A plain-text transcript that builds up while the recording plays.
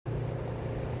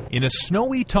In a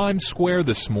snowy Times Square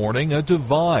this morning, a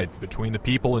divide between the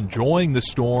people enjoying the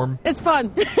storm. It's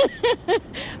fun.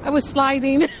 I was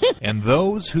sliding. And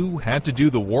those who had to do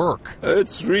the work.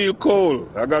 It's real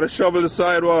cold. I got to shovel the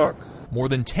sidewalk. More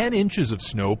than 10 inches of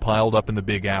snow piled up in the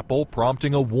Big Apple,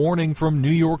 prompting a warning from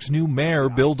New York's new mayor,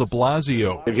 Bill de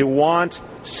Blasio. If you want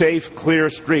safe, clear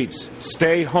streets,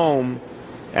 stay home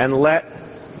and let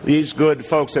these good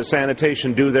folks at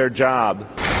sanitation do their job.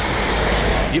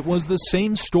 It was the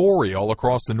same story all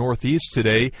across the Northeast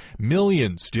today.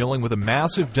 Millions dealing with a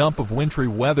massive dump of wintry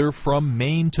weather from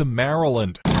Maine to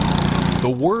Maryland.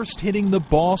 The worst hitting the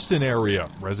Boston area.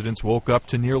 Residents woke up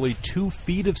to nearly 2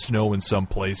 feet of snow in some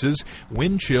places.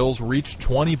 Wind chills reached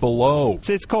 20 below.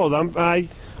 It's cold. I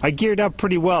geared up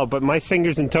pretty well, but my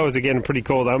fingers and toes are getting pretty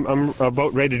cold. I'm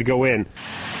about ready to go in.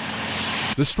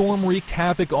 The storm wreaked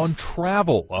havoc on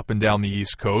travel up and down the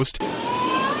East Coast.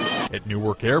 At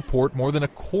Newark Airport, more than a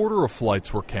quarter of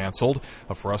flights were canceled,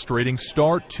 a frustrating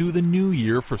start to the new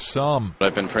year for some.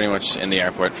 I've been pretty much in the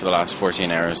airport for the last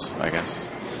 14 hours, I guess,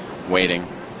 waiting.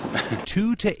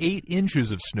 2 to 8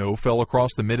 inches of snow fell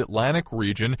across the Mid-Atlantic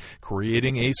region,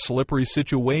 creating a slippery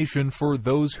situation for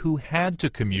those who had to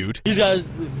commute. You just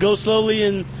gotta go slowly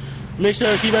and make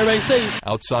sure to keep everybody safe.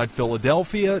 Outside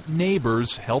Philadelphia,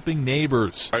 neighbors helping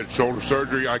neighbors. I had shoulder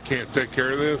surgery. I can't take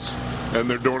care of this, and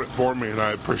they're doing it for me, and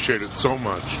I appreciate it so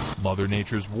much. Mother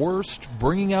Nature's worst,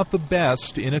 bringing out the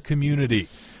best in a community.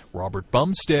 Robert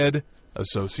Bumstead,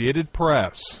 Associated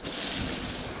Press.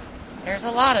 There's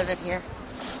a lot of it here.